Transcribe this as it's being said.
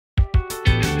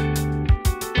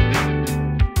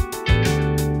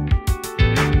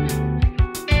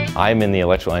I'm in the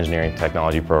Electrical Engineering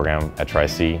Technology program at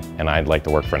Tri-C, and I'd like to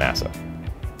work for NASA.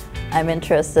 I'm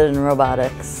interested in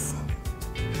robotics.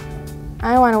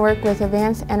 I want to work with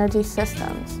advanced energy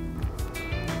systems.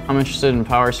 I'm interested in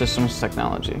power systems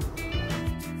technology.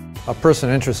 A person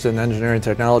interested in engineering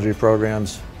technology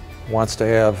programs wants to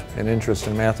have an interest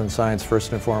in math and science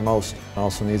first and foremost.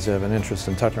 Also needs to have an interest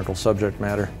in technical subject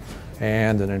matter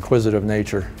and an inquisitive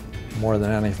nature more than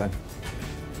anything.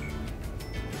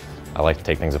 I like to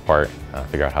take things apart,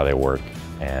 figure out how they work,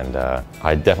 and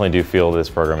I definitely do feel this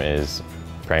program is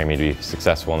preparing me to be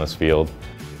successful in this field.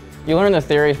 You learn the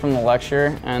theory from the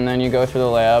lecture, and then you go through the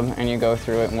lab and you go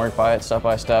through it and work by it step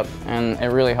by step, and it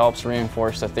really helps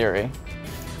reinforce the theory.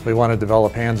 We want to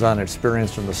develop hands-on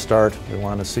experience from the start. We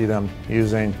want to see them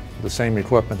using the same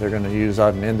equipment they're going to use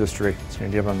out in industry. It's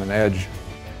going to give them an edge.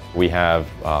 We have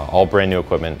all brand new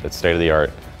equipment that's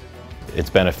state-of-the-art. It's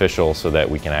beneficial so that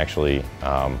we can actually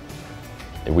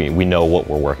we know what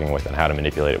we're working with and how to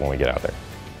manipulate it when we get out there.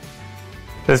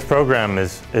 This program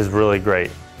is really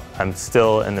great. I'm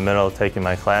still in the middle of taking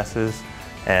my classes,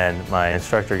 and my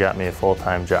instructor got me a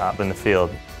full-time job in the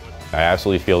field. I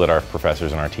absolutely feel that our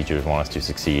professors and our teachers want us to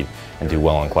succeed and do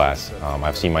well in class.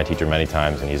 I've seen my teacher many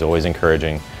times, and he's always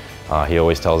encouraging. He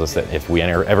always tells us that if we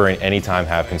ever any time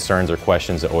have concerns or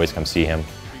questions, to always come see him.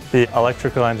 The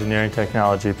Electrical Engineering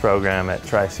Technology program at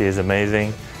Tri-C is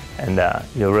amazing, and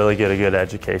you'll really get a good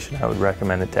education. I would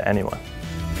recommend it to anyone.